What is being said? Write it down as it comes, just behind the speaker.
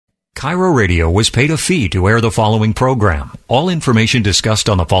Kiro Radio was paid a fee to air the following program. All information discussed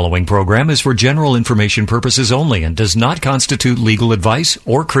on the following program is for general information purposes only and does not constitute legal advice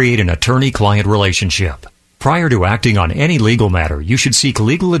or create an attorney-client relationship. Prior to acting on any legal matter, you should seek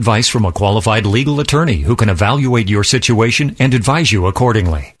legal advice from a qualified legal attorney who can evaluate your situation and advise you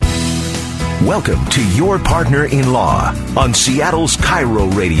accordingly. Welcome to Your Partner in Law on Seattle's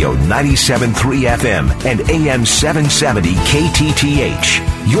Kiro Radio 97.3 FM and AM 770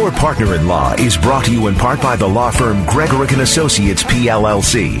 KTTH. Your Partner in Law is brought to you in part by the law firm Gregorick & Associates,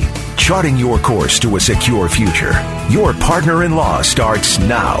 PLLC. Charting your course to a secure future. Your Partner in Law starts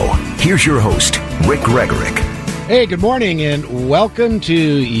now. Here's your host, Rick Gregorick. Hey, good morning and welcome to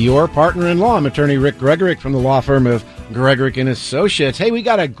Your Partner in Law. I'm attorney Rick Gregorick from the law firm of Gregorick & Associates. Hey, we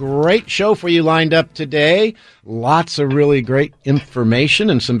got a great show for you lined up today. Lots of really great information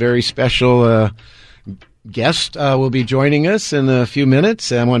and some very special guests will be joining us in a few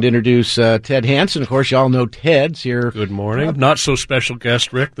minutes. I wanted to introduce Ted Hansen. Of course, you all know Ted's here. Good morning. Not so special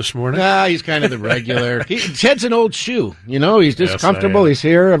guest, Rick, this morning. He's kind of the regular. Ted's an old shoe. You know, he's just comfortable. He's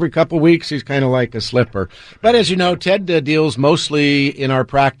here every couple of weeks. He's kind of like a slipper. But as you know, Ted deals mostly in our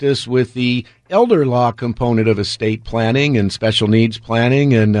practice with the elder law component of estate planning and special needs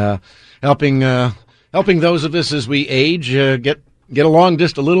planning and helping those of us as we age get along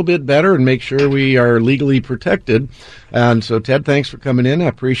just a little bit better and make sure we are legally protected. And so, Ted, thanks for coming in. I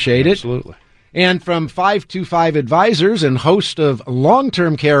appreciate it. Absolutely. And from 525 Advisors and host of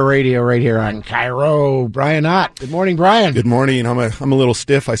Long-Term Care Radio right here on Kiro, Brian Ott. Good morning, Brian. Good morning. I'm a little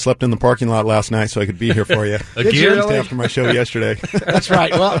stiff. I slept in the parking lot last night so I could be here for you. Did you really? After my show yesterday. That's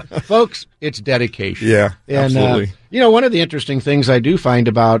right. Well, folks, it's dedication. Yeah, and, absolutely. One of the interesting things I do find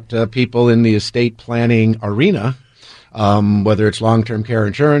about people in the estate planning arena, whether it's long-term care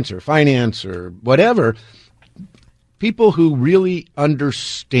insurance or finance or whatever, people who really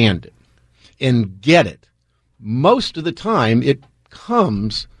understand it and get it, most of the time it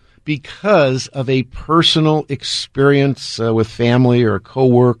comes because of a personal experience with family or a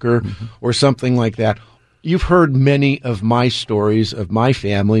coworker or something like that. You've heard many of my stories of my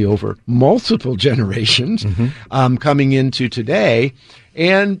family over multiple generations coming into today.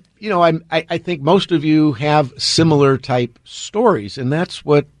 And, I think most of you have similar type stories, and that's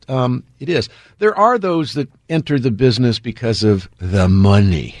what it is. There are those that enter the business because of the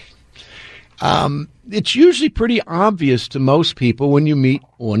money. It's usually pretty obvious to most people when you meet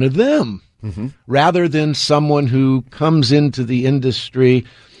one of them, rather than someone who comes into the industry.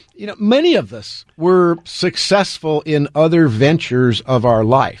 Many of us were successful in other ventures of our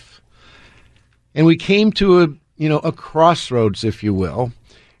life, and we came to a crossroads, if you will,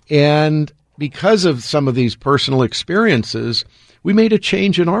 and because of some of these personal experiences, we made a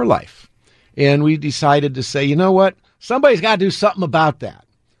change in our life, and we decided to say, you know what, somebody's got to do something about that.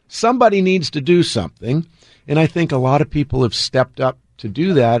 Somebody needs to do something, and I think a lot of people have stepped up to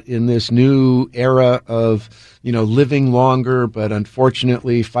do that in this new era of, living longer, but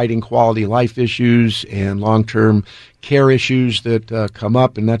unfortunately fighting quality life issues and long-term care issues that come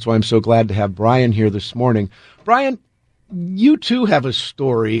up, and that's why I'm so glad to have Brian here this morning. Brian, you too have a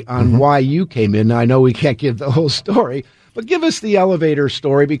story on why you came in. Now, I know we can't give the whole story, but give us the elevator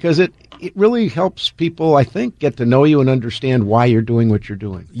story because it really helps people, I think, get to know you and understand why you're doing what you're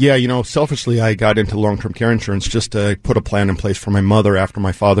doing. Yeah, selfishly, I got into long-term care insurance just to put a plan in place for my mother after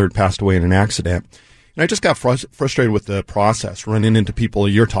my father had passed away in an accident. And I just got frustrated with the process, running into people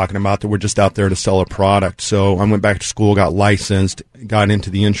you're talking about that were just out there to sell a product. So I went back to school, got licensed, got into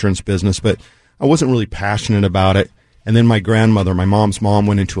the insurance business, but I wasn't really passionate about it. And then my grandmother, my mom's mom,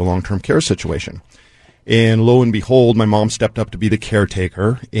 went into a long-term care situation. And lo and behold, my mom stepped up to be the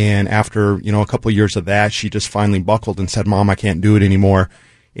caretaker. And after, a couple of years of that, she just finally buckled and said, Mom, I can't do it anymore.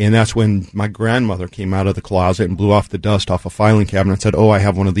 And that's when my grandmother came out of the closet and blew off the dust off a filing cabinet and said, oh, I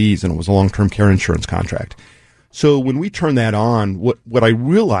have one of these. And it was a long-term care insurance contract. So when we turned that on, what I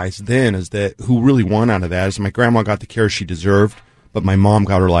realized then is that who really won out of that is my grandma got the care she deserved, but my mom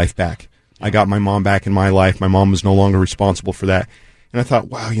got her life back. I got my mom back in my life. My mom was no longer responsible for that. And I thought,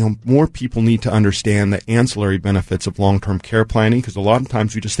 wow, more people need to understand the ancillary benefits of long-term care planning because a lot of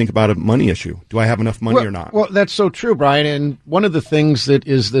times we just think about a money issue. Do I have enough money or not? Well, that's so true, Brian. And one of the things that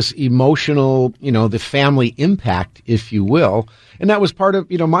is this emotional, the family impact, if you will, and that was part of,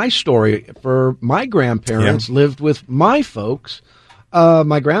 my story. For my grandparents lived with my folks.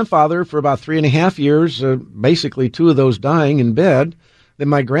 My grandfather for about 3.5 years, basically 2 of those dying in bed. Then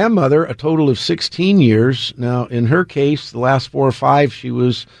my grandmother, a total of 16 years. Now, in her case, the last 4 or 5, she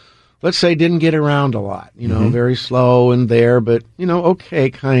was, let's say, didn't get around a lot, very slow and there, but, okay,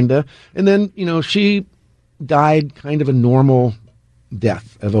 kind of. And then, she died kind of a normal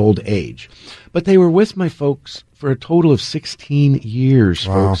death, of old age. But they were with my folks for a total of 16 years,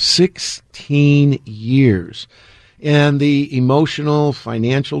 folks. 16 years. And the emotional,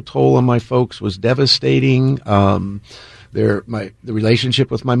 financial toll on my folks was devastating. The relationship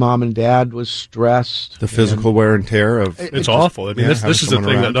with my mom and dad was stressed. The physical wear and tear of it's awful. I mean, this is the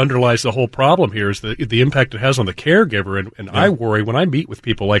thing that underlies the whole problem here is the impact it has on the caregiver. And I worry when I meet with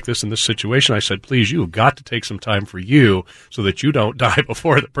people like this in this situation, I said, please, you have got to take some time for you so that you don't die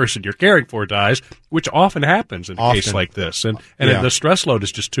before the person you're caring for dies, which often happens in a case like this. And the stress load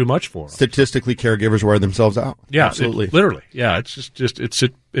is just too much for them. Statistically, caregivers wear themselves out. Yeah, absolutely. Literally. Yeah,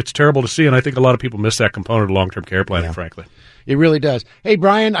 it's terrible to see, and I think a lot of people miss that component of long-term care planning, frankly. It really does. Hey,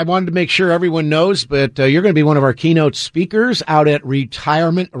 Brian, I wanted to make sure everyone knows, but you're going to be one of our keynote speakers out at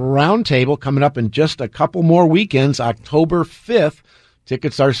Retirement Roundtable coming up in just a couple more weekends, October 5th.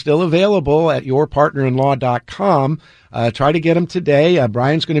 Tickets are still available at yourpartnerinlaw.com. Try to get them today.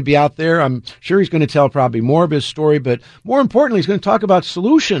 Brian's going to be out there. I'm sure he's going to tell probably more of his story, but more importantly, he's going to talk about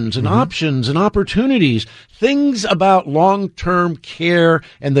solutions and options and opportunities, things about long-term care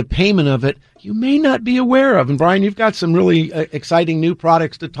and the payment of it you may not be aware of. And Brian, you've got some really exciting new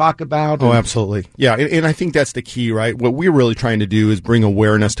products to talk about. Oh, absolutely. Yeah, and I think that's the key, right? What we're really trying to do is bring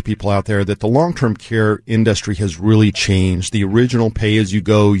awareness to people out there that the long-term care industry has really changed. The original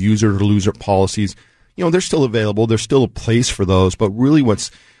pay-as-you-go, user-to-loser policies, they're still available. There's still a place for those. But really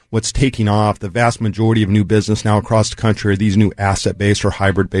what's taking off, the vast majority of new business now across the country are these new asset-based or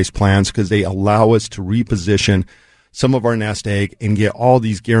hybrid-based plans because they allow us to reposition some of our nest egg and get all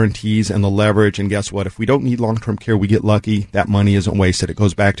these guarantees and the leverage. And guess what? If we don't need long-term care, we get lucky. That money isn't wasted. It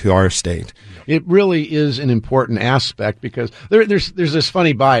goes back to our estate. It really is an important aspect because there's this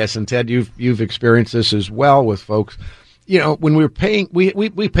funny bias, and Ted, you've experienced this as well with folks. When we're paying,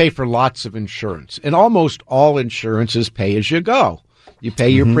 we pay for lots of insurance, and almost all insurance is pay as you go. You pay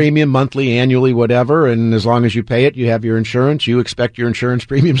your premium monthly, annually, whatever, and as long as you pay it, you have your insurance. You expect your insurance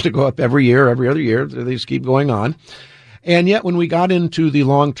premiums to go up every year, every other year. They just keep going on. And yet when we got into the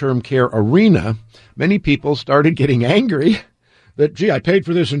long-term care arena, many people started getting angry that, gee, I paid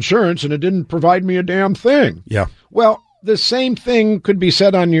for this insurance and it didn't provide me a damn thing. Yeah. Well, the same thing could be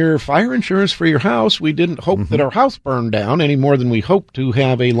said on your fire insurance for your house. We didn't hope that our house burned down any more than we hope to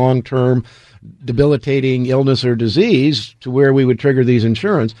have a long-term debilitating illness or disease to where we would trigger these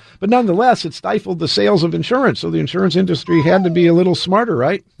insurance. But nonetheless, it stifled the sales of insurance. So the insurance industry had to be a little smarter,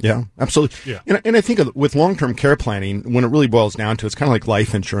 right? Yeah, absolutely. Yeah. And I think with long-term care planning, when it really boils down to it, it's kind of like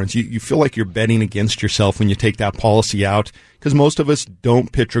life insurance. You feel like you're betting against yourself when you take that policy out because most of us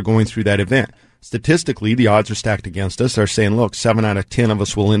don't picture going through that event. Statistically, the odds are stacked against us. They're saying, look, 7 out of 10 of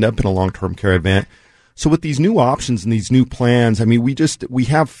us will end up in a long-term care event. So with these new options and these new plans, I mean, we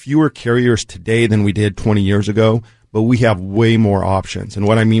have fewer carriers today than we did 20 years ago, but we have way more options. And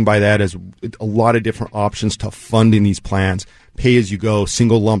what I mean by that is a lot of different options to funding these plans. Pay as you go,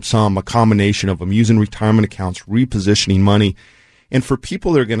 single lump sum, a combination of them, using retirement accounts, repositioning money. And for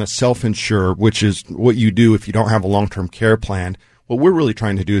people that are going to self-insure, which is what you do if you don't have a long-term care plan, what we're really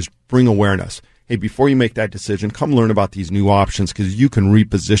trying to do is bring awareness. Hey, before you make that decision, come learn about these new options because you can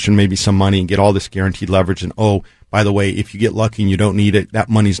reposition maybe some money and get all this guaranteed leverage. And, oh, by the way, if you get lucky and you don't need it, that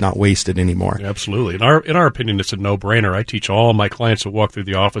money's not wasted anymore. Yeah, absolutely. In our opinion, it's a no-brainer. I teach all my clients that walk through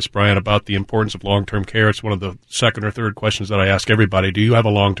the office, Brian, about the importance of long-term care. It's one of the second or third questions that I ask everybody. Do you have a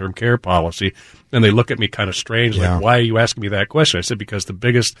long-term care policy? And they look at me kind of strange, like, why are you asking me that question? I said, because the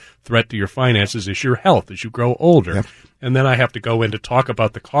biggest threat to your finances is your health as you grow older. Yep. And then I have to go in to talk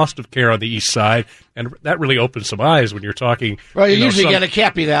about the cost of care on the east side, and that really opens some eyes when you're talking. Well, you usually get a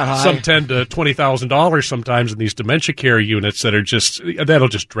can't be that high. Some $10,000 to $20,000 sometimes in these dementia care units that'll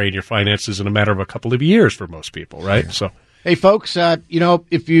just drain your finances in a matter of a couple of years for most people, right? Yeah. So, hey, folks,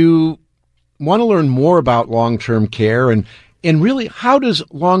 if you want to learn more about long-term care and really how does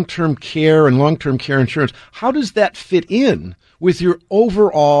long-term care and long-term care insurance, how does that fit in with your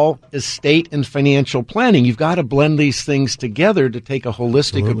overall estate and financial planning? You've got to blend these things together to take a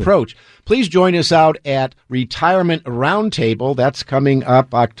holistic approach. Please join us out at Retirement Roundtable. That's coming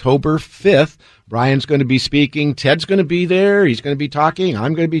up October 5th. Brian's going to be speaking. Ted's going to be there. He's going to be talking.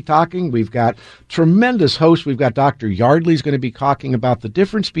 I'm going to be talking. We've got tremendous hosts. We've got Dr. Yardley's going to be talking about the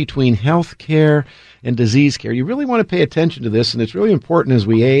difference between health care and disease care. You really want to pay attention to this, and it's really important as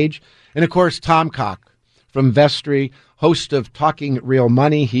we age. And, of course, Tom Cock from Vestry, host of Talking Real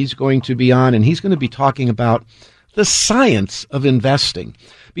Money. He's going to be on, and he's going to be talking about the science of investing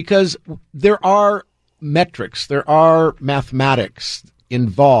because there are metrics, there are mathematics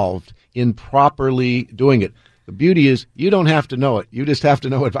involved in properly doing it. The beauty is you don't have to know it. You just have to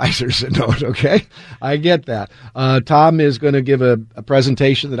know advisors that know it, okay? I get that. Tom is going to give a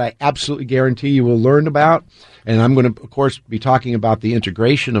presentation that I absolutely guarantee you will learn about. And I'm going to, of course, be talking about the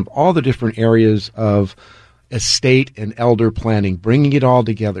integration of all the different areas of estate and elder planning, bringing it all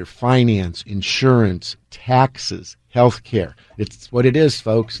together, finance, insurance, taxes, healthcare. It's what it is,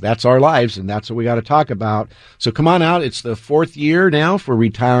 folks. That's our lives, and that's what we got to talk about. So come on out. It's the 4th year now for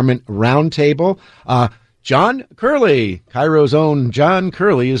Retirement Roundtable. John Curley, Kiro's own John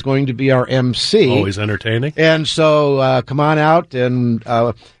Curley, is going to be our MC. Always entertaining. And so come on out, and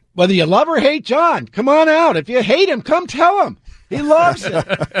whether you love or hate John, come on out. If you hate him, come tell him. He loves it.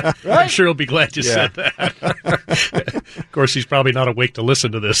 Right? I'm sure he'll be glad you said that. Of course, he's probably not awake to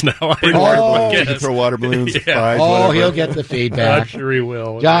listen to this now. You can throw water balloons, fries, whatever. He'll get the feedback. I'm sure he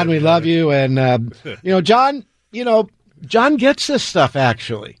will. John, we love you. And, John gets this stuff,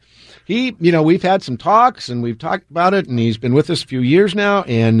 actually. We've had some talks, and we've talked about it, and he's been with us a few years now.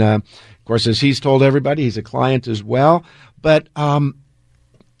 And, of course, as he's told everybody, he's a client as well. But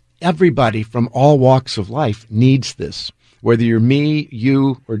everybody from all walks of life needs this. Whether you're me,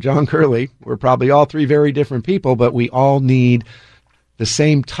 you, or John Curley, we're probably all three very different people, but we all need the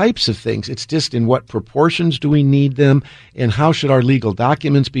same types of things. It's just in what proportions do we need them, and how should our legal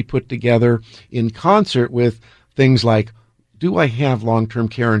documents be put together in concert with things like, do I have long-term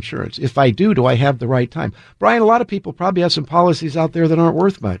care insurance? If I do I have the right time? Brian, a lot of people probably have some policies out there that aren't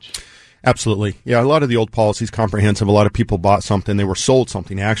worth much. Absolutely. Yeah, a lot of the old policies, comprehensive, a lot of people bought something, they were sold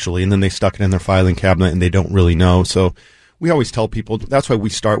something actually, and then they stuck it in their filing cabinet and they don't really know. So we always tell people, that's why we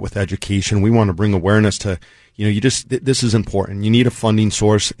start with education. We want to bring awareness to, this is important. You need a funding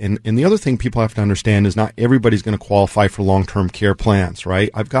source. And the other thing people have to understand is not everybody's going to qualify for long-term care plans, right?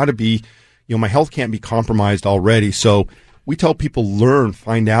 I've got to be, my health can't be compromised already. So we tell people learn,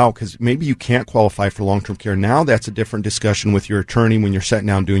 find out, because maybe you can't qualify for long-term care. Now that's a different discussion with your attorney when you're sitting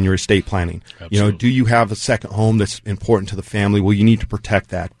down doing your estate planning. Absolutely. Do you have a second home that's important to the family? Well, you need to protect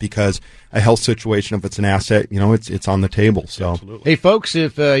that because a health situation, if it's an asset, it's on the table. So, absolutely. Hey, folks,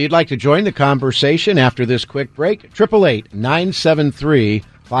 if you'd like to join the conversation after this quick break,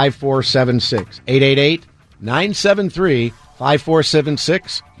 888-973-5476.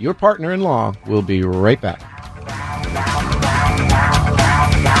 888-973-5476. Your partner-in-law will be right back.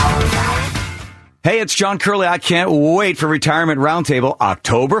 Hey, it's John Curley. I can't wait for Retirement Roundtable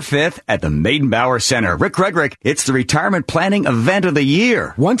October 5th at the Maidenbauer Center. Rick Gregrick, it's the retirement planning event of the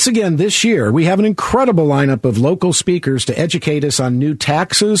year. Once again this year, we have an incredible lineup of local speakers to educate us on new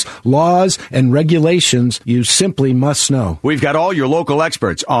taxes, laws, and regulations you simply must know. We've got all your local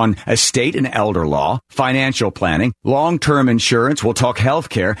experts on estate and elder law, financial planning, long-term insurance, we'll talk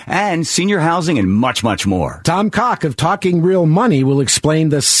healthcare, and senior housing, and much, much more. Tom Cock of Talking Real Money will explain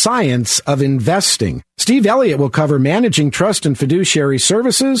the science of investing. Steve Elliott will cover managing trust and fiduciary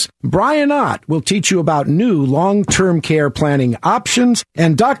services. Brian Ott will teach you about new long-term care planning options.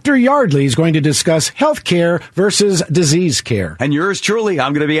 And Dr. Yardley is going to discuss health care versus disease care. And yours truly,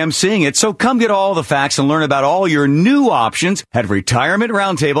 I'm going to be emceeing it. So come get all the facts and learn about all your new options at Retirement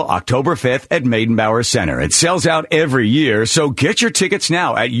Roundtable October 5th at Maidenbauer Center. It sells out every year, so get your tickets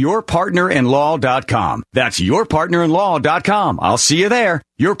now at yourpartnerinlaw.com. That's yourpartnerinlaw.com. I'll see you there.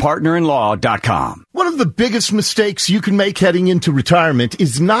 yourpartnerinlaw.com. One of the biggest mistakes you can make heading into retirement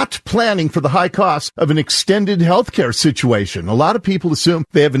is not planning for the high cost of an extended healthcare situation. A lot of people assume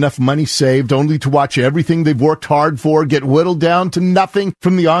they have enough money saved only to watch everything they've worked hard for get whittled down to nothing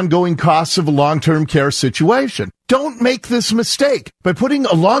from the ongoing costs of a long-term care situation. Don't make this mistake. By putting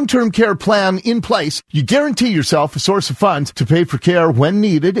a long-term care plan in place, you guarantee yourself a source of funds to pay for care when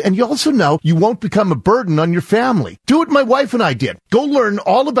needed, and you also know you won't become a burden on your family. Do what my wife and I did. Go learn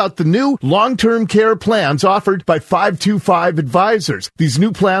all about the new long-term care plans offered by 525 Advisors. These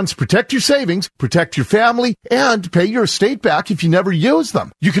new plans protect your savings, protect your family, and pay your estate back if you never use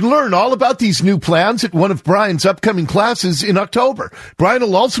them. You can learn all about these new plans at one of Brian's upcoming classes in October. Brian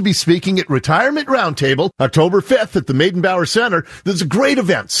will also be speaking at Retirement Roundtable October 5th. At the Maidenbauer Center. There's a great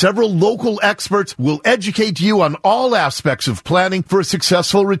event. Several local experts will educate you on all aspects of planning for a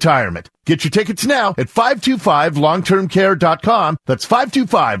successful retirement. Get your tickets now at 525longtermcare.com. That's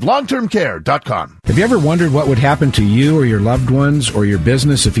 525longtermcare.com. Have you ever wondered what would happen to you or your loved ones or your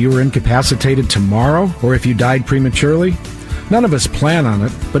business if you were incapacitated tomorrow or if you died prematurely? None of us plan on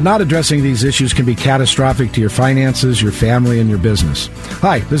it, but not addressing these issues can be catastrophic to your finances, your family, and your business.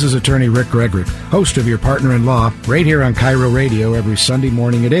 Hi, this is attorney Rick Gregrick, host of Your Partner-in-Law, right here on Kiro Radio every Sunday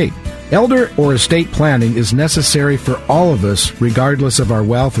morning at 8. Elder or estate planning is necessary for all of us, regardless of our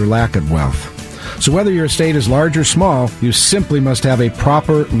wealth or lack of wealth. So whether your estate is large or small, you simply must have a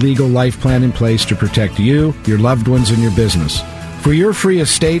proper legal life plan in place to protect you, your loved ones, and your business. For your free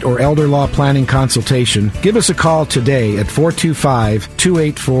estate or elder law planning consultation, give us a call today at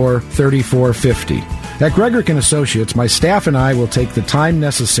 425-284-3450. At Gregorick & Associates, my staff and I will take the time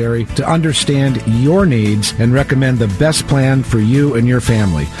necessary to understand your needs and recommend the best plan for you and your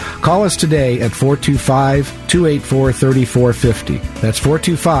family. Call us today at 425-284-3450. That's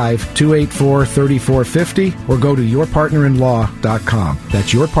 425-284-3450, or go to yourpartnerinlaw.com.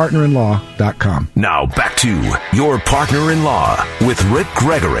 That's yourpartnerinlaw.com. Now back to Your Partner in Law with Rick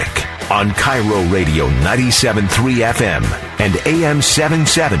Gregorick on Kiro Radio 97.3 FM and AM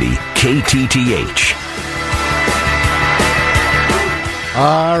 770 KTTH.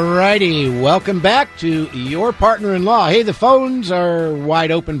 All righty, welcome back to Your Partner in Law. Hey, the phones are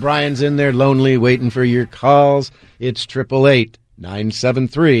wide open. Brian's in there lonely waiting for your calls. It's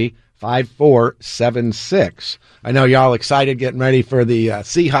 888-973-5476. I know y'all excited getting ready for the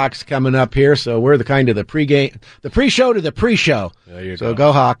Seahawks coming up here, so we're the kind of the pre-show to the pre-show. There you go.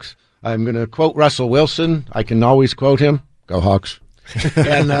 Go Hawks. I'm going to quote Russell Wilson. I can always quote him. Go Hawks.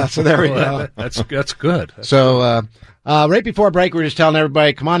 And so there we go. That's good. Right before break, we were just telling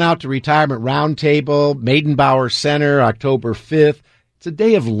everybody, come on out to Retirement Roundtable, Maidenbauer Center, October 5th. It's a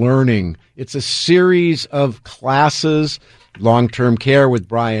day of learning. It's a series of classes, long-term care with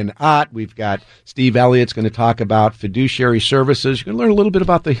Brian Ott. We've got Steve Elliott's going to talk about fiduciary services. You can learn a little bit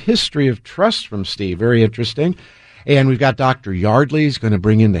about the history of trust from Steve. Very interesting. And we've got Dr. Yardley's going to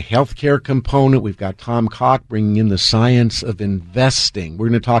bring in the healthcare component. We've got Tom Koch bringing in the science of investing. We're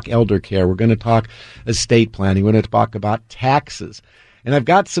going to talk elder care. We're going to talk estate planning. We're going to talk about taxes. And I've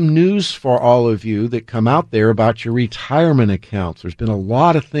got some news for all of you that come out there about your retirement accounts. There's been a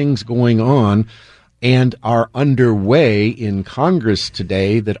lot of things going on and are underway in Congress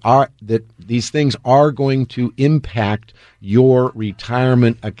today that these things are going to impact your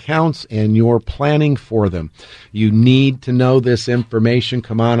retirement accounts and your planning for them. You need to know this information.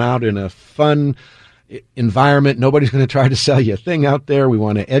 Come on out in a fun environment. Nobody's going to try to sell you a thing out there. We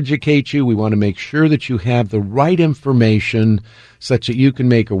want to educate you. We want to make sure that you have the right information such that you can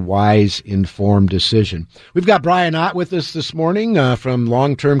make a wise, informed decision. We've got Brian Ott with us this morning from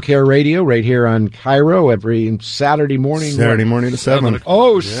Long-Term Care Radio right here on Kiro every Saturday morning. Saturday morning to 7.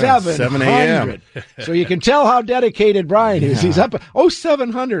 Oh, yeah, 7 a.m. So you can tell how dedicated Brian is. Yeah. He's up.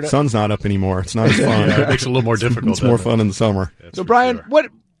 700. Sun's not up anymore. It's not as fun. It makes it a little more difficult. It's more fun in the summer. So, Brian, sure.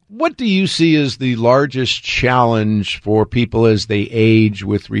 What do you see as the largest challenge for people as they age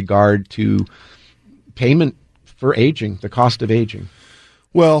with regard to payment for aging, the cost of aging?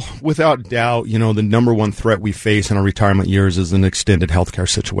 Well, without doubt, the number one threat we face in our retirement years is an extended healthcare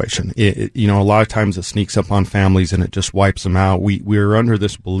situation. A lot of times it sneaks up on families and it just wipes them out. We're under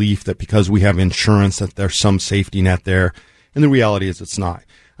this belief that because we have insurance that there's some safety net there, and the reality is it's not.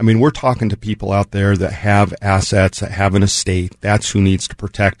 I mean, we're talking to people out there that have assets, that have an estate. That's who needs to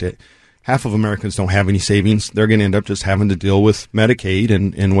protect it. Half of Americans don't have any savings. They're going to end up just having to deal with Medicaid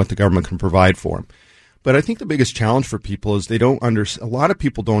and what the government can provide for them. But I think the biggest challenge for people is a lot of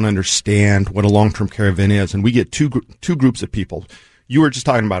people don't understand what a long-term care event is. And we get two groups of people. You were just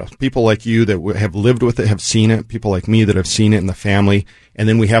talking about it. People like you that have lived with it, have seen it. People like me that have seen it in the family. And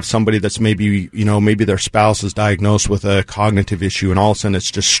then we have somebody that's maybe their spouse is diagnosed with a cognitive issue and all of a sudden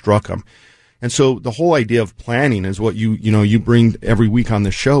it's just struck them. And so the whole idea of planning is what you bring every week on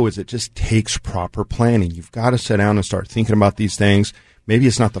the show is it just takes proper planning. You've got to sit down and start thinking about these things. Maybe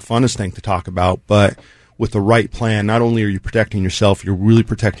it's not the funnest thing to talk about, but with the right plan, not only are you protecting yourself, you're really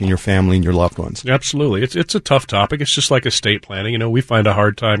protecting your family and your loved ones. Absolutely. It's a tough topic. It's just like estate planning. We find a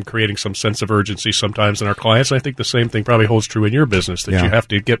hard time creating some sense of urgency sometimes in our clients. And I think the same thing probably holds true in your business, that you have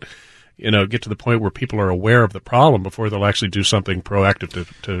to get to the point where people are aware of the problem before they'll actually do something proactive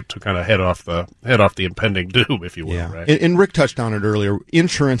to kind of head off the impending doom, if you will. Yeah. Right? And Rick touched on it earlier.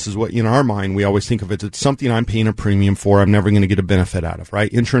 Insurance is what, in our mind, we always think of it. It's something I'm paying a premium for. I'm never going to get a benefit out of,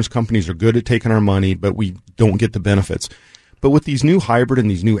 right? Insurance companies are good at taking our money, but we don't get the benefits. But with these new hybrid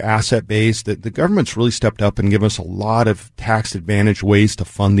and these new asset-based, the government's really stepped up and given us a lot of tax-advantaged ways to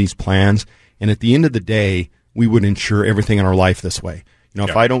fund these plans. And at the end of the day, we would insure everything in our life this way.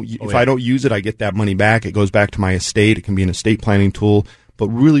 If I don't use it, I get that money back. It goes back to my estate. It can be an estate planning tool. But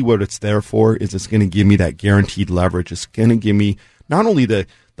really what it's there for is it's going to give me that guaranteed leverage. It's going to give me not only the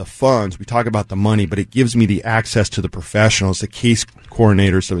funds, we talk about the money, but it gives me the access to the professionals, the case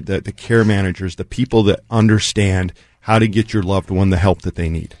coordinators, the care managers, the people that understand how to get your loved one the help that they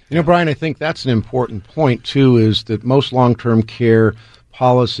need. Brian, I think that's an important point, too, is that most long-term care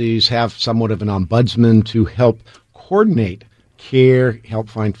policies have somewhat of an ombudsman to help coordinate care, help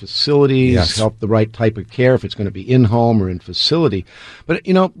find facilities, Yes. help the right type of care if it's going to be in-home or in facility. But,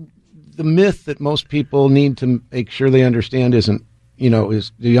 the myth that most people need to make sure they understand is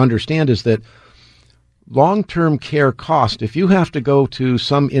that long-term care cost, if you have to go to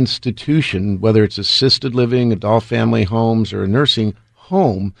some institution, whether it's assisted living, adult family homes, or a nursing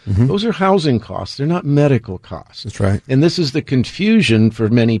home, those are housing costs. They're not medical costs. That's right. And this is the confusion for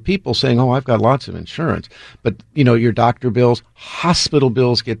many people saying, oh, I've got lots of insurance. But, your doctor bills, hospital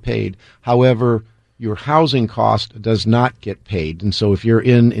bills get paid. However, your housing cost does not get paid. And so if you're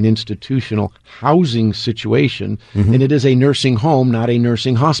in an institutional housing situation, then it is a nursing home, not a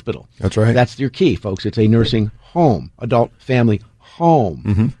nursing hospital. That's right. That's your key, folks. It's a nursing home, adult family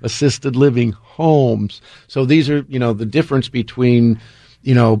home, assisted living homes. So these are, the difference between,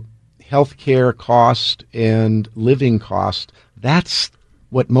 healthcare cost and living cost. That's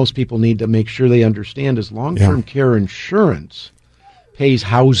what most people need to make sure they understand is long-term care insurance pays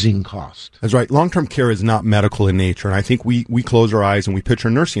housing cost. That's right. Long-term care is not medical in nature. And I think we close our eyes and we picture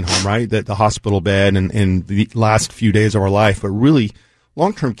a nursing home, right? The hospital bed and the last few days of our life. But really,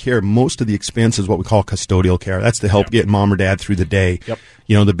 long-term care, most of the expense is what we call custodial care. That's to help get mom or dad through the day. Yep.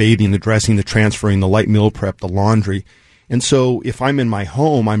 The bathing, the dressing, the transferring, the light meal prep, the laundry. And so if I'm in my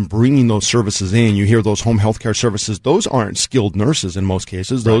home, I'm bringing those services in. You hear those home health care services. Those aren't skilled nurses in most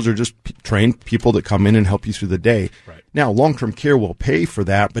cases. Those are just trained people that come in and help you through the day. Right. Now, long-term care will pay for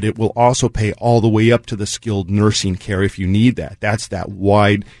that, but it will also pay all the way up to the skilled nursing care if you need that. That's that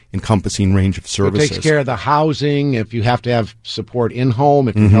wide encompassing range of services. It takes care of the housing. If you have to have support in-home,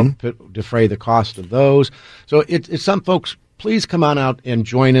 it can help defray the cost of those. So it's some folks, please come on out and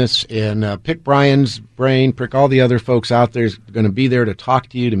join us and pick Brian's brain, pick all the other folks out there who's going to be there to talk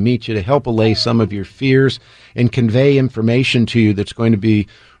to you, to meet you, to help allay some of your fears and convey information to you that's going to be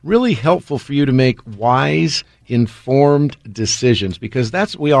really helpful for you to make wise, informed decisions, because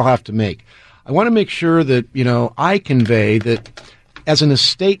that's what we all have to make. I want to make sure that, I convey that as an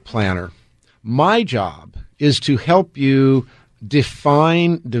estate planner, my job is to help you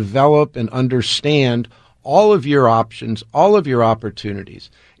define, develop, and understand all of your options, all of your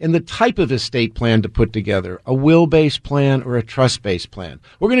opportunities, and the type of estate plan to put together, a will-based plan or a trust-based plan.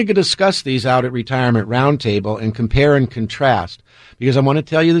 We're going to discuss these out at Retirement Roundtable and compare and contrast, because I want to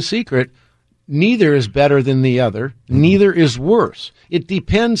tell you the secret. Neither is better than the other. Neither is worse. It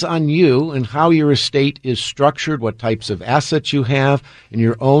depends on you and how your estate is structured, what types of assets you have, and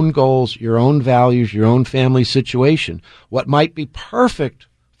your own goals, your own values, your own family situation. What might be perfect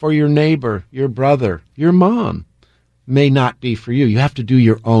for your neighbor, your brother, your mom may not be for you. You have to do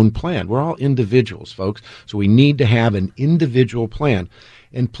your own plan. We're all individuals, folks, so we need to have an individual plan.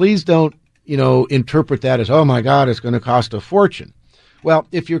 And please don't, interpret that as, oh my God, it's going to cost a fortune. Well,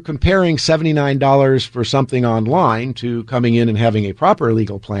 if you're comparing $79 for something online to coming in and having a proper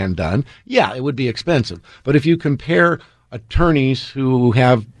legal plan done, yeah, it would be expensive. But if you compare attorneys who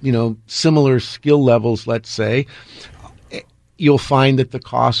have, similar skill levels, let's say, you'll find that the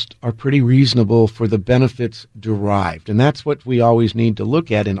costs are pretty reasonable for the benefits derived. And that's what we always need to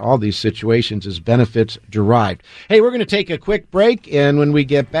look at in all these situations is benefits derived. Hey, we're going to take a quick break, and when we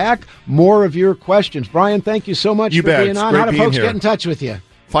get back, more of your questions. Brian, thank you so much for being on. How do folks get in touch with you?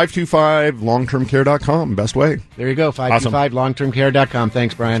 525longtermcare.com, best way. There you go, 525longtermcare.com.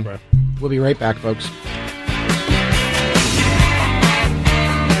 Thanks, Brian. We'll be right back, folks.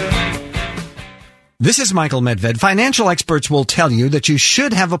 This is Michael Medved. Financial experts will tell you that you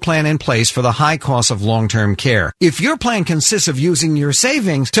should have a plan in place for the high cost of long-term care. If your plan consists of using your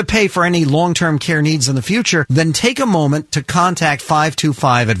savings to pay for any long-term care needs in the future, then take a moment to contact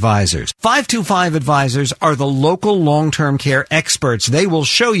 525 Advisors. 525 Advisors are the local long-term care experts. They will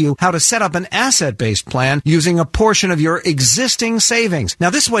show you how to set up an asset-based plan using a portion of your existing savings.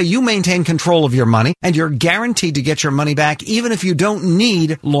 Now, this way you maintain control of your money, and you're guaranteed to get your money back even if you don't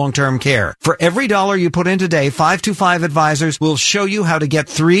need long-term care. For every dollar you put in today, 525 Advisors will show you how to get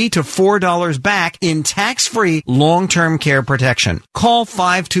 $3 to $4 back in tax-free long-term care protection. Call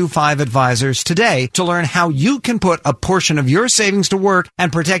 525 Advisors today to learn how you can put a portion of your savings to work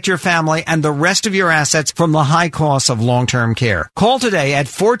and protect your family and the rest of your assets from the high costs of long-term care. Call today at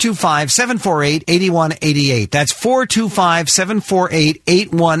 425-748-8188. That's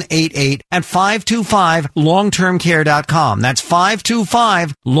 425-748-8188 at 525longtermcare.com. That's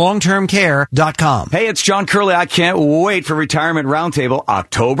 525longtermcare.com. Maiddenbauer.com. Hey, it's John Curley. I can't wait for Retirement Roundtable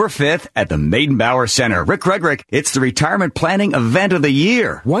October 5th at the Maidenbauer Center. Rick Gregorick, it's the retirement planning event of the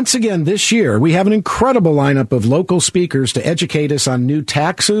year. Once again this year, we have an incredible lineup of local speakers to educate us on new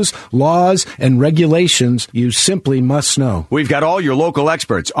taxes, laws, and regulations you simply must know. We've got all your local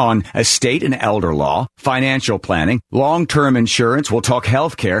experts on estate and elder law, financial planning, long-term insurance, we'll talk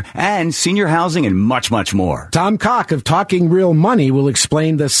healthcare, and senior housing, and much, much more. Tom Cock of Talking Real Money will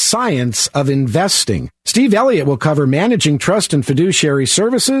explain the science of investing. Steve Elliott will cover managing trust and fiduciary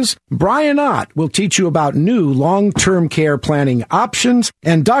services. Brian Ott will teach you about new long-term care planning options.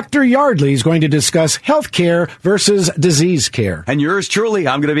 And Dr. Yardley is going to discuss health care versus disease care. And yours truly,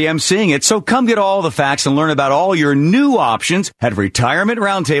 I'm going to be emceeing it, so come get all the facts and learn about all your new options at Retirement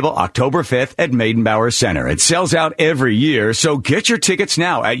Roundtable October 5th at Maidenbauer Center. It sells out every year, so get your tickets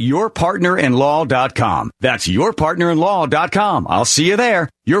now at yourpartnerinlaw.com. That's yourpartnerinlaw.com. I'll see you there.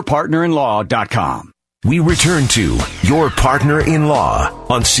 yourpartnerinlaw.com. We return to Your Partner-in-Law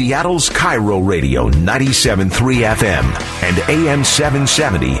on Seattle's Kiro Radio 97.3 FM and AM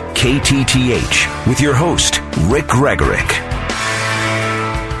 770 KTTH with your host, Rick Gregorick.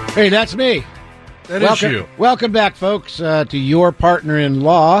 Hey, that's me. That is you. Welcome back, folks, to Your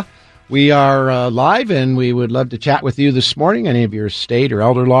Partner-in-Law. We are live, and we would love to chat with you this morning. Any of your estate or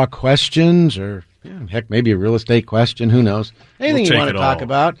elder law questions, or heck, maybe a real estate question, who knows? Anything you want to talk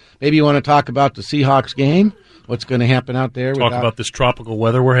about. Maybe you want to talk about the Seahawks game, what's going to happen out there. Talk about this tropical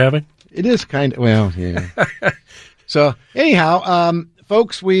weather we're having. It is kind of, well, yeah. So anyhow,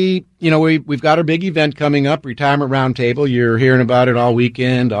 folks, we've got our big event coming up, Retirement Roundtable. You're hearing about it all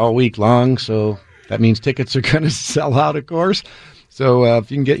weekend, all week long, so that means tickets are going to sell out, of course. So if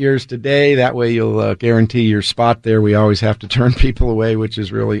you can get yours today, that way you'll guarantee your spot there. We always have to turn people away, which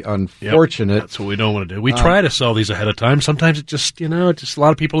is really unfortunate. Yep, that's what we don't want to do. We try to sell these ahead of time. Sometimes it just a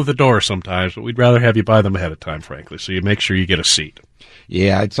lot of people at the door sometimes, but we'd rather have you buy them ahead of time, frankly, so you make sure you get a seat.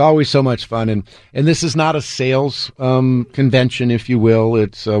 Yeah, it's always so much fun. And this is not a sales convention, if you will.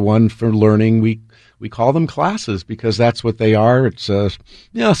 It's one for learning. We call them classes because that's what they are. It's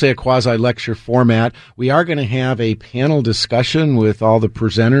say a quasi-lecture format. We are going to have a panel discussion with all the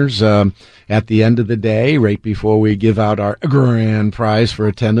presenters at the end of the day, right before we give out our grand prize for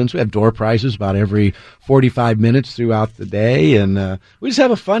attendance. We have door prizes about every 45 minutes throughout the day, and we just have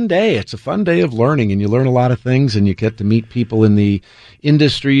a fun day. It's a fun day of learning, and you learn a lot of things, and you get to meet people in the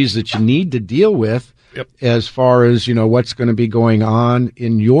industries that you need to deal with. Yep. As far as, what's going to be going on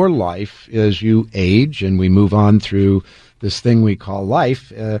in your life as you age and we move on through this thing we call life,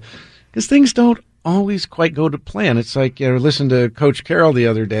 because things don't always quite go to plan. It's like, I listened to Coach Carroll the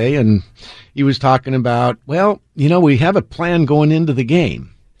other day, and he was talking about, we have a plan going into the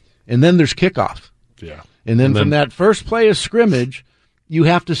game, and then there's kickoff. Yeah. And then from that first play of scrimmage, you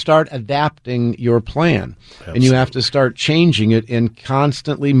have to start adapting your plan. Absolutely. And you have to start changing it and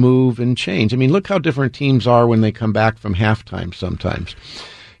constantly move and change. I mean, look how different teams are when they come back from halftime sometimes.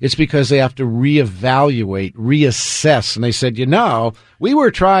 It's because they have to reevaluate, reassess. And they said, we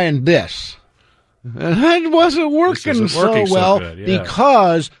were trying this. And it wasn't working so well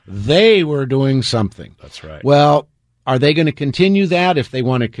because they were doing something. That's right. Well, are they going to continue that? If they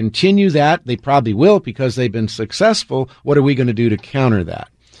want to continue that, they probably will because they've been successful. What are we going to do to counter that?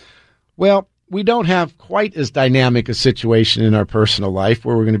 Well, we don't have quite as dynamic a situation in our personal life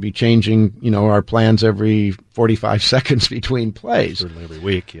where we're going to be changing, our plans every 45 seconds between plays. Certainly every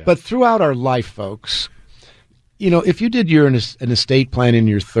week, yeah. But throughout our life, folks, if you did an estate plan in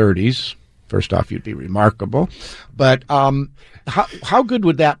your 30s, first off, you'd be remarkable. But how good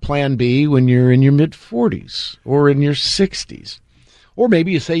would that plan be when you're in your mid-40s or in your 60s? Or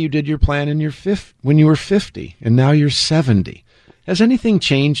maybe you say you did your plan when you were 50 and now you're 70. Has anything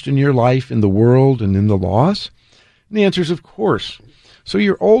changed in your life, in the world, and in the laws? And the answer is, of course. So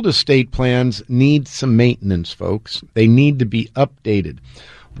your old estate plans need some maintenance, folks. They need to be updated.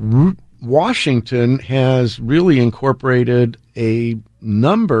 Washington has really incorporated a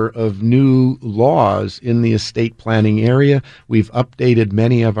number of new laws in the estate planning area. We've updated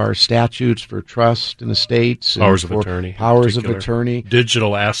many of our statutes for trust and estates. Powers of attorney. Powers of attorney.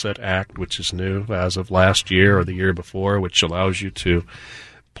 Digital Asset Act, which is new as of last year or the year before, which allows you to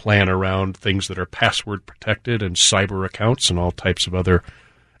plan around things that are password protected and cyber accounts and all types of other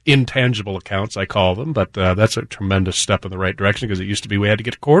intangible accounts, I call them, but that's a tremendous step in the right direction because it used to be we had to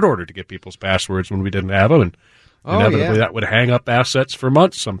get a court order to get people's passwords when we didn't have them, and inevitably that would hang up assets for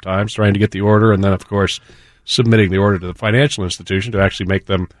months sometimes trying to get the order, and then, of course, submitting the order to the financial institution to actually make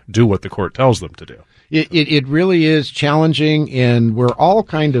them do what the court tells them to do. It really is challenging, and we're all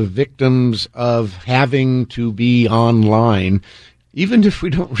kind of victims of having to be online even if we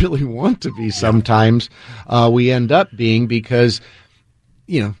don't really want to be sometimes, we end up being because,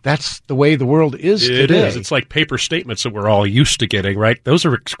 that's the way the world is today. It is. It's like paper statements that we're all used to getting, right? Those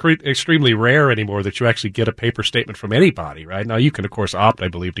are extremely rare anymore that you actually get a paper statement from anybody, right? Now, you can, of course, opt, I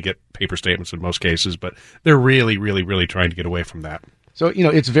believe, to get paper statements in most cases, but they're really, really, really trying to get away from that. So,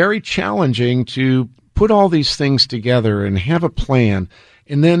 it's very challenging to put all these things together and have a plan,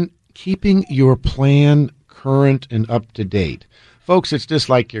 and then keeping your plan current and up to date. Folks, it's just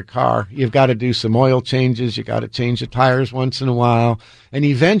like your car. You've got to do some oil changes. You got to change the tires once in a while. And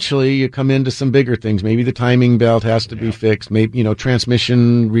eventually you come into some bigger things. Maybe the timing belt has to be fixed. Maybe,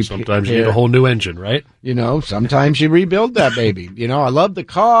 transmission repair. Sometimes you need a whole new engine, right? Sometimes you rebuild that baby. I love the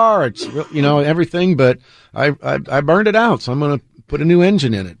car. It's, everything, but I burned it out. So I'm going to put a new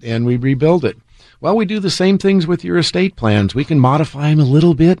engine in it and we rebuild it. Well, we do the same things with your estate plans. We can modify them a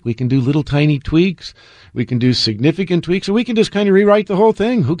little bit. We can do little tiny tweaks. We can do significant tweaks, or we can just kind of rewrite the whole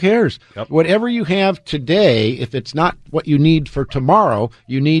thing. Who cares? Yep. Whatever you have today, if it's not what you need for tomorrow,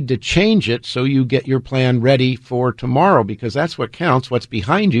 you need to change it so you get your plan ready for tomorrow, because that's what counts. What's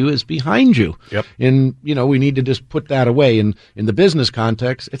behind you is behind you. Yep. And, we need to just put that away. In the business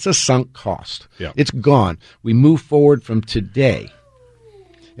context, it's a sunk cost. Yep. It's gone. We move forward from today.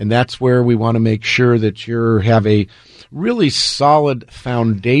 And that's where we want to make sure that you have a really solid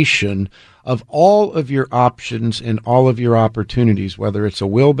foundation of all of your options and all of your opportunities, whether it's a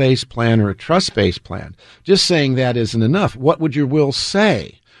will-based plan or a trust-based plan. Just saying that isn't enough. What would your will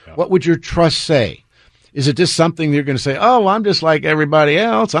say? Yeah. What would your trust say? Is it just something you're going to say, oh, I'm just like everybody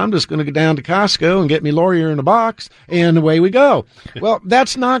else. I'm just going to go down to Costco and get me lawyer in a box, and away we go. Well,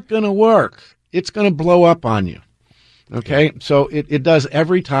 that's not going to work. It's going to blow up on you. Okay, so it does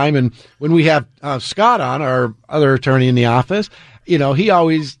every time. And when we have Scott on, our other attorney in the office, he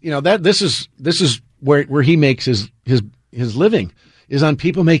always, this is where he makes his living, is on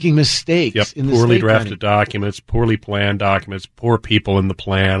people making mistakes in the poorly estate drafted planning. documents, poorly planned documents, poor people in the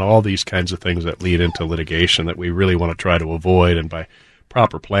plan, all these kinds of things that lead into litigation that we really want to try to avoid. And by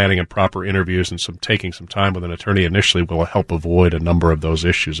proper planning and proper interviews and taking some time with an attorney initially will help avoid a number of those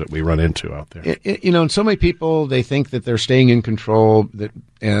issues that we run into out there. And so many people, they think that they're staying in control that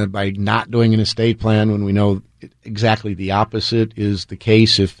by not doing an estate plan, when we know exactly the opposite is the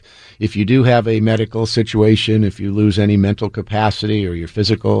case. If you do have a medical situation, if you lose any mental capacity or you're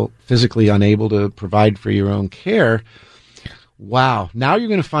physically unable to provide for your own care, wow, now you're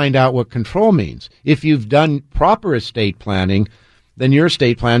going to find out what control means. If you've done proper estate planning, then your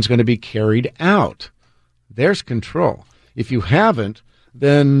estate plan is going to be carried out. There's control. If you haven't,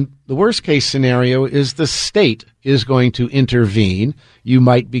 then the worst case scenario is the state is going to intervene. You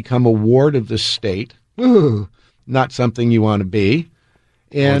might become a ward of the state. Ooh, not something you want to be.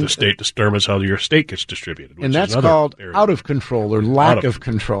 And or the state determines how your estate gets distributed. And that's called out of control or lack of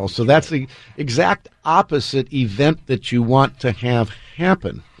control. So that's the exact opposite event that you want to have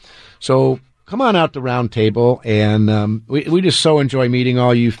happen. So come on out to Round Table, and we just so enjoy meeting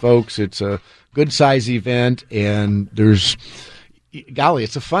all you folks. It's a good-size event, and it's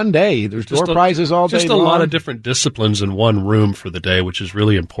a fun day. There's door prizes all day long. Just a lot of different disciplines in one room for the day, which is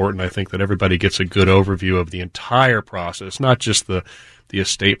really important. I think that everybody gets a good overview of the entire process, not just the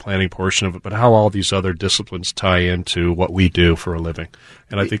estate planning portion of it, but how all these other disciplines tie into what we do for a living.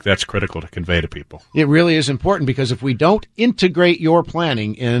 And I think that's critical to convey to people. It really is important, because if we don't integrate your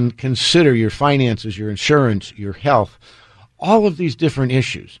planning and consider your finances, your insurance, your health, all of these different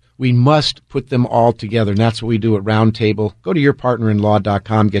issues, we must put them all together. And that's what we do at Round Table. Go to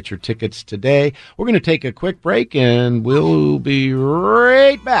yourpartnerinlaw.com. Get your tickets today. We're going to take a quick break, and we'll be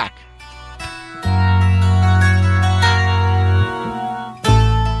right back.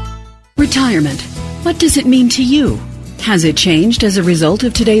 Retirement. What does it mean to you? Has it changed as a result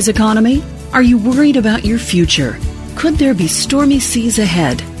of today's economy? Are you worried about your future? Could there be stormy seas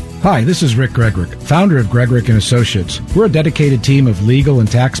ahead? Hi, this is Rick Gregrick, founder of Gregrick & Associates. We're a dedicated team of legal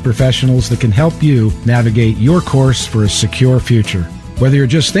and tax professionals that can help you navigate your course for a secure future. Whether you're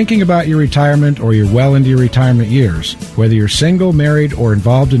just thinking about your retirement or you're well into your retirement years, whether you're single, married, or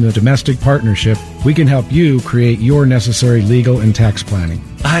involved in a domestic partnership, we can help you create your necessary legal and tax planning.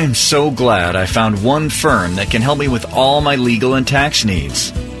 I am so glad I found one firm that can help me with all my legal and tax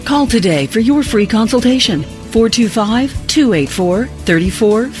needs. Call today for your free consultation.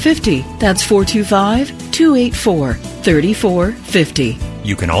 425-284-3450. That's 425-284-3450.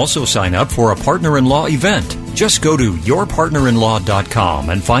 You can also sign up for a partner-in-law event. Just go to yourpartnerinlaw.com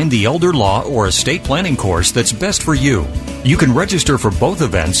and find the elder law or estate planning course that's best for you. You can register for both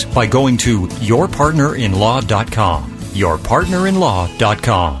events by going to yourpartnerinlaw.com.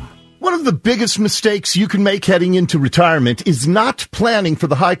 yourpartnerinlaw.com. One of of the biggest mistakes you can make heading into retirement is not planning for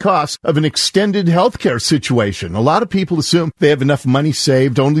the high cost of an extended healthcare situation. A lot of people assume they have enough money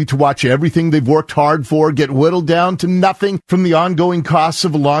saved only to watch everything they've worked hard for get whittled down to nothing from the ongoing costs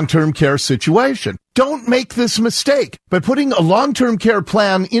of a long-term care situation. Don't make this mistake. By putting a long-term care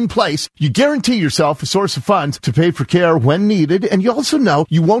plan in place, you guarantee yourself a source of funds to pay for care when needed, and you also know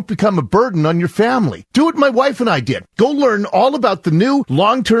you won't become a burden on your family. Do what my wife and I did. Go learn all about the new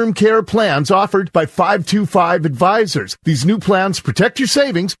long-term care plans offered by 525 Advisors. These new plans protect your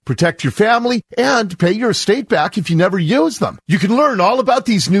savings, protect your family, and pay your estate back if you never use them. You can learn all about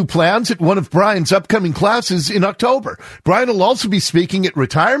these new plans at one of Brian's upcoming classes in October. Brian will also be speaking at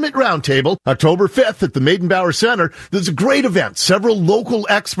Retirement Roundtable October 5th at the Maidenbauer Center. There's a great event. Several local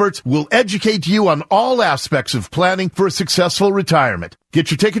experts will educate you on all aspects of planning for a successful retirement. Get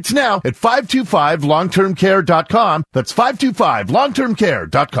your tickets now at 525longtermcare.com. That's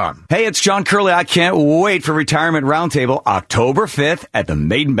 525longtermcare.com. Hey, it's John Curley. I can't wait for Retirement Roundtable October 5th at the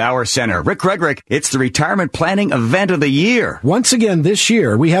Maidenbauer Center. Rick Gregorick, it's the retirement planning event of the year. Once again this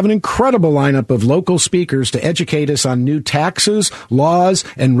year, we have an incredible lineup of local speakers to educate us on new taxes, laws,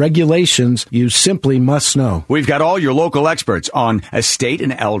 and regulations you simply must know. We've got all your local experts on estate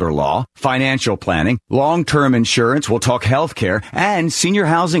and elder law, financial planning, long-term insurance, we'll talk healthcare, and senior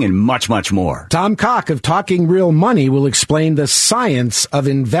housing, and much, much more. Tom Cock of Talking Real Money will explain the science of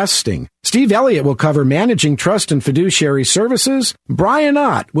investing. Steve Elliott will cover managing trust and fiduciary services. Brian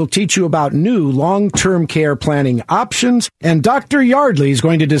Ott will teach you about new long-term care planning options. And Dr. Yardley is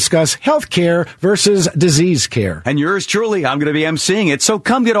going to discuss health care versus disease care. And yours truly, I'm going to be emceeing it. So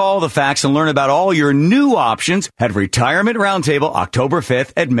come get all the facts and learn about all your new options at Retirement Roundtable October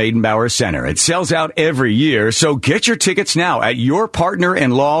 5th at Maidenbauer Center. It sells out every year, so get your tickets now at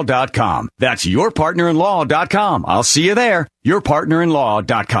yourpartnerinlaw.com. That's yourpartnerinlaw.com. I'll see you there.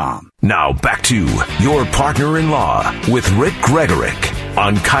 yourpartnerinlaw.com. Now back to Your Partner in Law with Rick Gregorick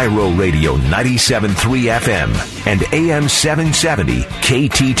on Kiro Radio 97.3 FM and AM 770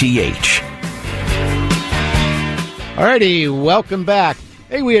 KTTH. Alrighty, welcome back.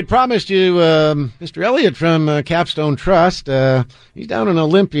 Hey, we had promised you Mr. Elliott from Capstone Trust. He's down in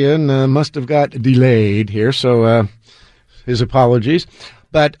Olympia and must have got delayed here, so his apologies.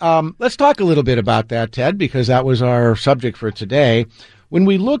 But let's talk a little bit about that, Ted, because that was our subject for today. When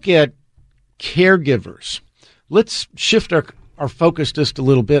we look at caregivers, let's shift our focus just a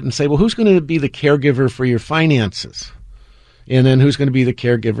little bit and say, well, who's going to be the caregiver for your finances? And then who's going to be the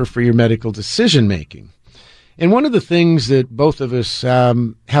caregiver for your medical decision-making? And one of the things that both of us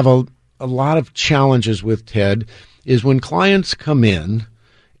have a lot of challenges with, Ted, is when clients come in,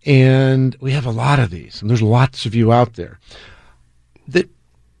 and we have a lot of these, and there's lots of you out there, that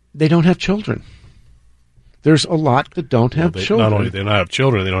they don't have children. There's a lot that don't have children. Not only do they not have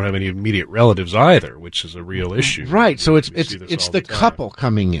children, they don't have any immediate relatives either, which is a real issue. Right. So it's the couple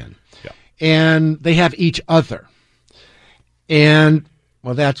coming in, and they have each other. And,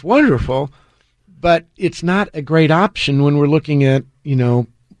 well, that's wonderful, but it's not a great option when we're looking at,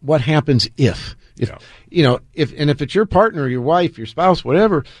 what happens if it's your partner, your wife, your spouse,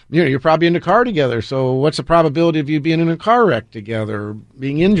 whatever, you're probably in the car together. So what's the probability of you being in a car wreck together,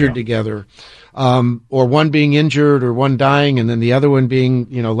 being injured together, or one being injured or one dying and then the other one being,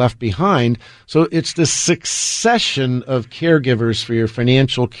 left behind? So it's the succession of caregivers for your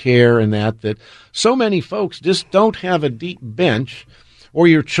financial care and that so many folks just don't have a deep bench. Or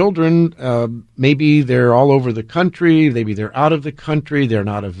your children, maybe they're all over the country, maybe they're out of the country, they're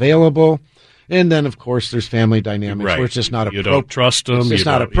not available. And then, of course, there's family dynamics where it's just not appropriate. You don't trust them. It's just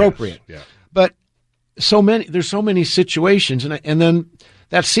not appropriate. Yes, yeah. But there's so many situations, and then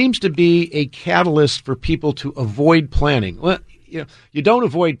that seems to be a catalyst for people to avoid planning. Well, you don't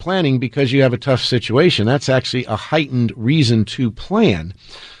avoid planning because you have a tough situation. That's actually a heightened reason to plan.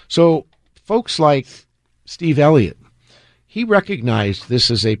 So folks like Steve Elliott, he recognized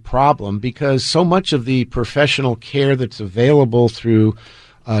this as a problem because so much of the professional care that's available through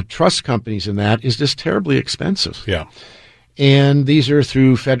trust companies and that is just terribly expensive. Yeah. And these are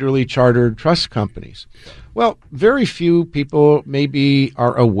through federally chartered trust companies. Well, very few people maybe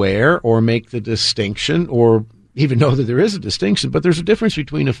are aware or make the distinction or even know that there is a distinction, but there's a difference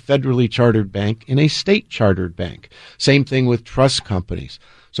between a federally chartered bank and a state chartered bank. Same thing with trust companies.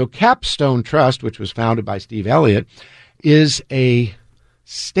 So Capstone Trust, which was founded by Steve Elliott, is a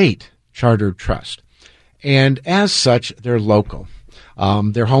state chartered trust. And as such, they're local.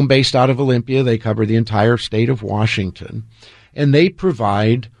 They're home based out of Olympia. They cover the entire state of Washington. And they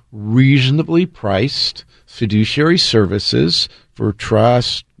provide reasonably priced fiduciary services for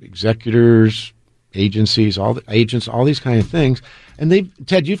trust, executors, agencies, all these kind of things. And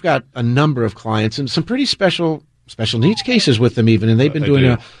Ted, you've got a number of clients and some pretty special needs cases with them even, and they've been doing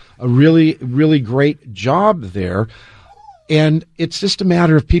a really, really great job there. And it's just a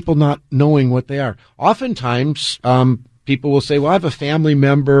matter of people not knowing what they are. Oftentimes, people will say, well, I have a family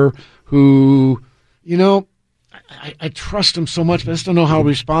member who, I trust them so much, but I just don't know how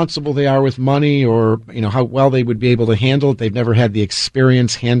responsible they are with money or, how well they would be able to handle it. They've never had the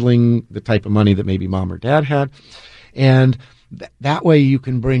experience handling the type of money that maybe mom or dad had. And that way you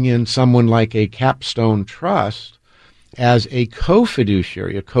can bring in someone like a Capstone Trust as a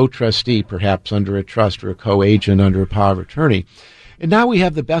co-fiduciary, a co-trustee, perhaps under a trust or a co-agent under a power of attorney. And now we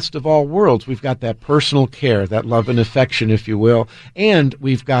have the best of all worlds. We've got that personal care, that love and affection, if you will, and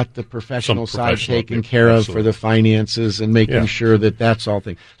we've got the professional side taken care of for the finances and making sure that that's all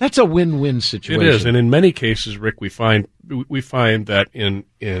things. That's a win-win situation. It is, and in many cases, Rick, we find that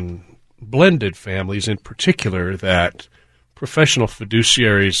in blended families in particular that professional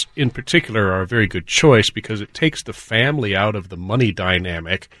fiduciaries in particular are a very good choice because it takes the family out of the money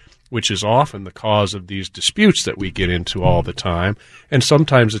dynamic, which is often the cause of these disputes that we get into all the time. And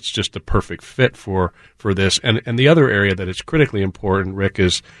sometimes it's just a perfect fit for this. And the other area that is critically important, Rick,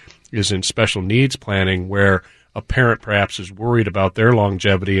 is in special needs planning, where a parent perhaps is worried about their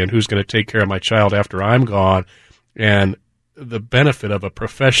longevity and who's going to take care of my child after I'm gone. And the benefit of a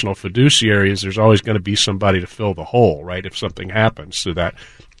professional fiduciary is there's always going to be somebody to fill the hole, right? If something happens to that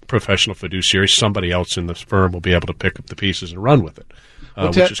professional fiduciary, somebody else in the firm will be able to pick up the pieces and run with it,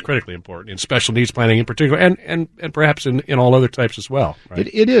 which is critically important in special needs planning in particular, and perhaps in all other types as well. Right?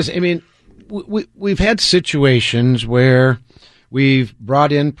 It is. I mean, we've had situations where we've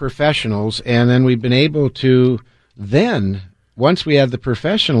brought in professionals, and then we've been able to then, once we have the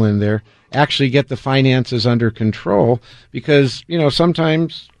professional in there, actually get the finances under control because,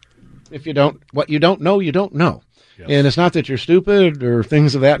 sometimes if what you don't know, you don't know. Yes. And it's not that you're stupid or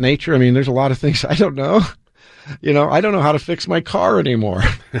things of that nature. I mean, there's a lot of things I don't know. I don't know how to fix my car anymore.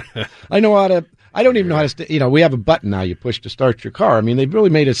 I don't even know how to, we have a button now you push to start your car. I mean, they've really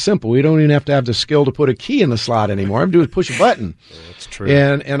made it simple. We don't even have to have the skill to put a key in the slot anymore. All I'm doing is push a button. That's true.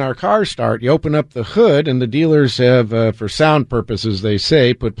 And our cars start. You open up the hood, and the dealers have, for sound purposes, they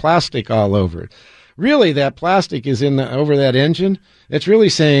say, put plastic all over it. Really, that plastic is over that engine. It's really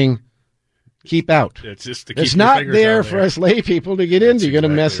saying, keep out. It's just to keep it's not there for us lay people to get into. You're going to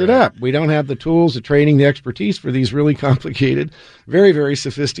mess it up. We don't have the tools, the training, the expertise for these really complicated, very, very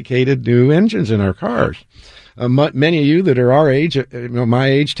sophisticated new engines in our cars. Many of you that are our age, my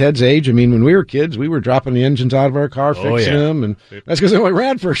age, Ted's age, I mean, when we were kids, we were dropping the engines out of our car, fixing them, and that's because they only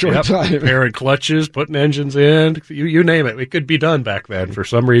ran for a short time. Repairing clutches, putting engines in, you name it. It could be done back then. For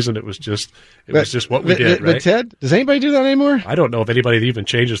some reason, it was just what we did, right? But Ted, does anybody do that anymore? I don't know if anybody even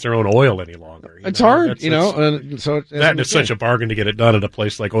changes their own oil any longer. It's hard, so it's such a bargain to get it done at a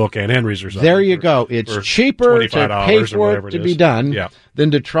place like Oil Can Henry's or something. There you go. It's cheaper to pay for it to be done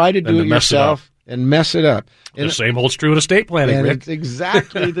than to try to do it yourself and mess it up. And the same holds true in estate planning, and Rick. It's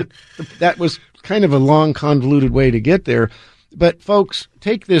exactly that was kind of a long, convoluted way to get there. But, folks,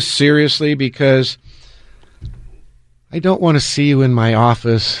 take this seriously because I don't want to see you in my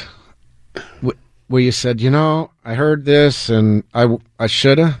office where you said, I heard this and I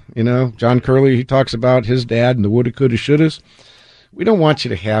shoulda. John Curley, he talks about his dad and the woulda, coulda, shouldas. We don't want you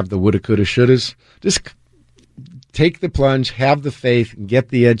to have the woulda, coulda, shouldas. Just take the plunge, have the faith, and get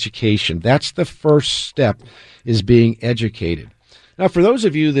the education. That's the first step, is being educated. Now, for those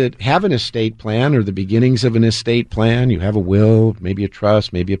of you that have an estate plan or the beginnings of an estate plan, you have a will, maybe a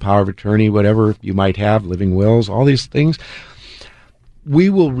trust, maybe a power of attorney, whatever you might have, living wills, all these things, we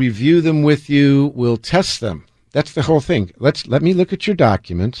will review them with you. We'll test them. That's the whole thing. Let me look at your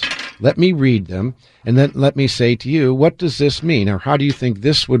documents. Let me read them, and then let me say to you, what does this mean? Or how do you think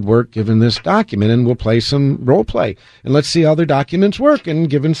this would work given this document? And we'll play some role play. And let's see how the documents work in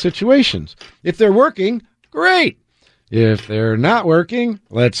given situations. If they're working, great. If they're not working,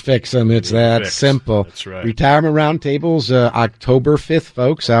 let's fix them. It's that simple. That's right. Retirement Roundtables, October 5th,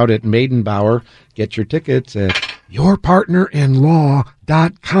 folks, out at Maidenbauer. Get your tickets at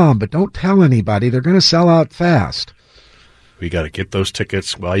yourpartnerinlaw.com. But don't tell anybody. They're going to sell out fast. We got to get those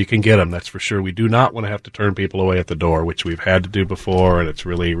tickets while you can get them. That's for sure. We do not want to have to turn people away at the door, which we've had to do before, and it's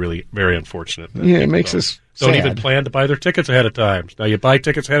really, really very unfortunate. It makes us don't even plan to buy their tickets ahead of time. Now you buy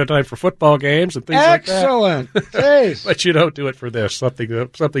tickets ahead of time for football games and things like that. Excellent. But you don't do it for this. Something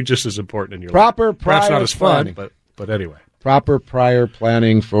just as important in your life. Perhaps not as fun, but anyway. Proper prior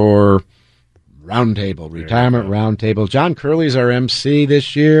planning for Roundtable, Retirement Roundtable. John Curley's our MC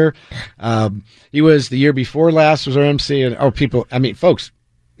this year. He was the year before last was our MC. And folks,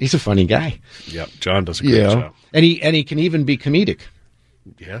 He's a funny guy. Yep, John does a great job. And he can even be comedic.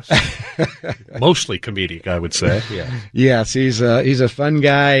 Yes. Mostly comedic, I would say. Yeah. Yes, he's a fun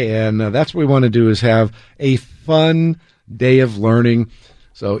guy, and that's what we want to do is have a fun day of learning.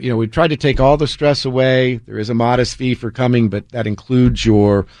 So, we tried to take all the stress away. There is a modest fee for coming, but that includes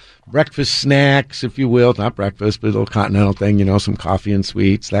your breakfast snacks, if you will. Not breakfast, but a little continental thing, some coffee and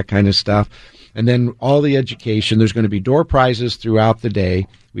sweets, that kind of stuff. And then all the education. There's going to be door prizes throughout the day.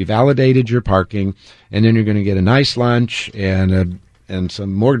 We validated your parking, and then you're going to get a nice lunch and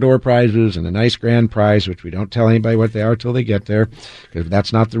some more door prizes and a nice grand prize, which we don't tell anybody what they are till they get there, because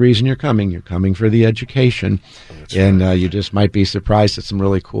that's not the reason you're coming. You're coming for the education, you just might be surprised at some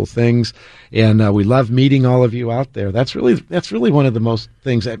really cool things. And we love meeting all of you out there. That's really one of the most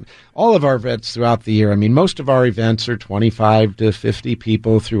things that all of our events throughout the year. I mean, most of our events are 25 to 50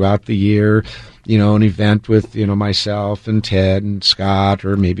 people throughout the year. An event with, myself and Ted and Scott,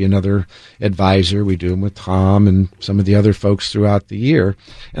 or maybe another advisor. We do them with Tom and some of the other folks throughout the year.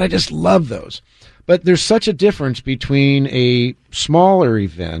 And I just love those. But there's such a difference between a smaller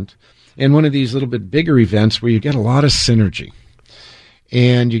event and one of these little bit bigger events where you get a lot of synergy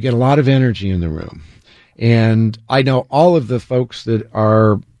and you get a lot of energy in the room. And I know all of the folks that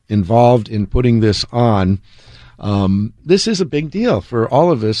are involved in putting this on. This is a big deal for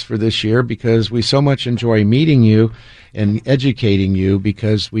all of us for this year, because we so much enjoy meeting you and educating you,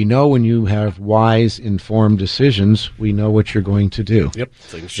 because we know when you have wise, informed decisions, we know what you're going to do. Yep,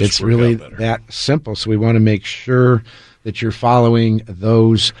 things just it's really that simple. So we want to make sure that you're following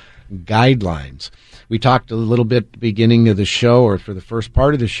those guidelines. We talked a little bit at the beginning of the show, or for the first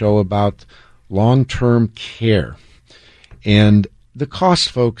part of the show, about long-term care. And the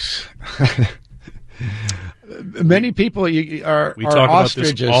cost, folks... Many people we talk about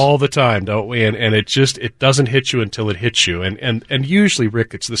this all the time, don't we? And it doesn't hit you until it hits you. And usually,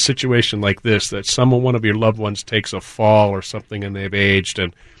 Rick, it's the situation like this, that one of your loved ones takes a fall or something and they've aged,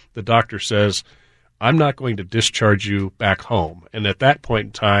 and the doctor says, I'm not going to discharge you back home. And at that point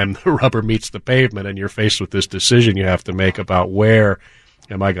in time, the rubber meets the pavement, and you're faced with this decision you have to make about where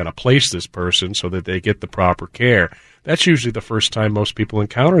am I going to place this person so that they get the proper care. That's usually the first time most people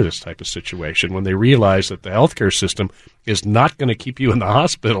encounter this type of situation, when they realize that the healthcare system is not going to keep you in the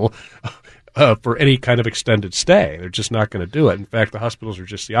hospital for any kind of extended stay. They're just not going to do it. In fact, the hospitals are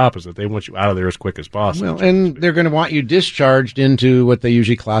just the opposite. They want you out of there as quick as possible. Well, and they're going to want you discharged into what they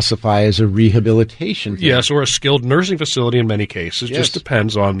usually classify as a rehabilitation thing. Yes, or a skilled nursing facility in many cases. Yes. Just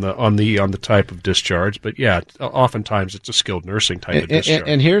depends on the type of discharge. But yeah, oftentimes it's a skilled nursing type of discharge.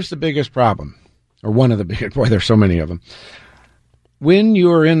 And here's the biggest problem. Or one of the biggest, boy, there's so many of them. When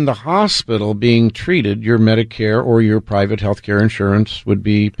you're in the hospital being treated, your Medicare or your private health care insurance would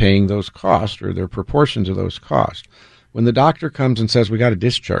be paying those costs, or their proportions of those costs. When the doctor comes and says, we got to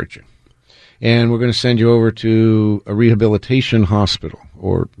discharge you, and we're going to send you over to a rehabilitation hospital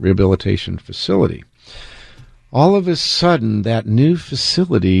or rehabilitation facility, all of a sudden, that new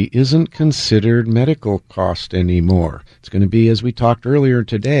facility isn't considered medical cost anymore. It's going to be, as we talked earlier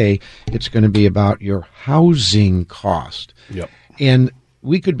today, it's going to be about your housing cost. Yep. And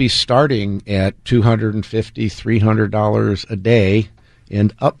we could be starting at $250, $300 a day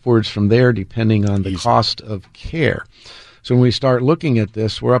and upwards from there, depending on the cost of care. So when we start looking at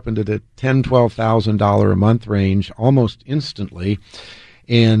this, we're up into the $10,000, $12,000 a month range almost instantly.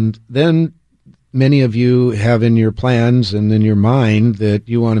 And then many of you have in your plans and in your mind that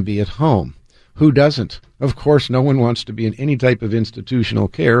you want to be at home. Who doesn't? Of course, no one wants to be in any type of institutional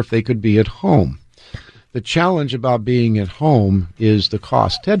care if they could be at home. The challenge about being at home is the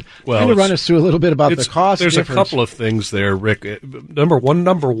cost. Ted, kind of run us through a little bit about the cost There's difference. A couple of things there, Rick. Number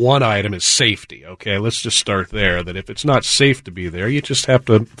one item is safety, okay? Let's just start there, that if it's not safe to be there, you just have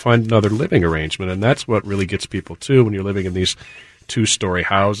to find another living arrangement, and that's what really gets people, too, when you're living in these two-story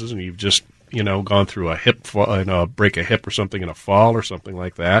houses and you've just gone through a break a hip or something in a fall or something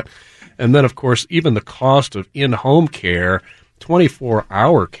like that. And then, of course, even the cost of in-home care,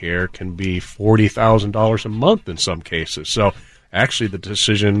 24-hour care, can be $40,000 a month in some cases. So actually the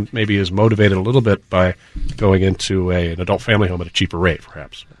decision maybe is motivated a little bit by going into an adult family home at a cheaper rate,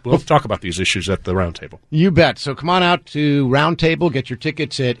 perhaps. We'll talk about these issues at the Roundtable. You bet. So come on out to Roundtable. Get your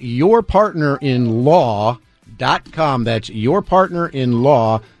tickets at yourpartnerinlaw.com. That's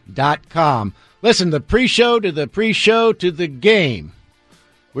yourpartnerinlaw.com. Listen, the pre-show to the pre-show to the game.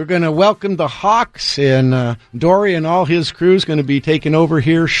 We're going to welcome the Hawks, and Dory and all his crew is going to be taking over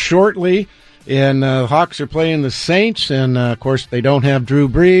here shortly. And the Hawks are playing the Saints, and, of course, they don't have Drew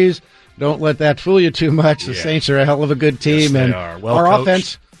Brees. Don't let that fool you too much. The Saints are a hell of a good team, yes, and are. Well our coached.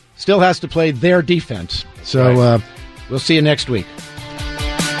 offense still has to play their defense. So we'll see you next week.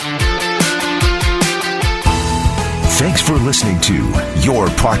 Thanks for listening to Your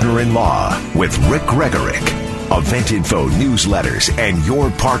Partner-in-Law with Rick Gregorick. Event info, newsletters, and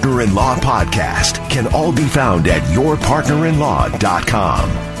Your Partner-in-Law podcast can all be found at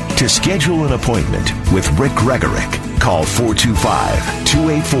yourpartnerinlaw.com. To schedule an appointment with Rick Gregorick, call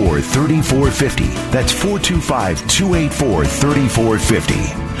 425-284-3450. That's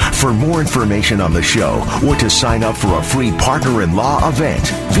 425-284-3450. For more information on the show or to sign up for a free partner-in-law event,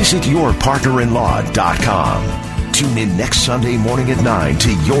 visit yourpartnerinlaw.com. Tune in next Sunday morning at 9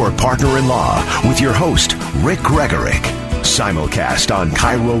 to Your Partner-in-Law with your host, Rick Gregorick. Simulcast on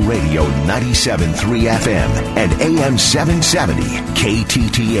Kiro Radio 97.3 FM and AM 770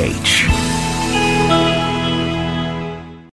 KTTH.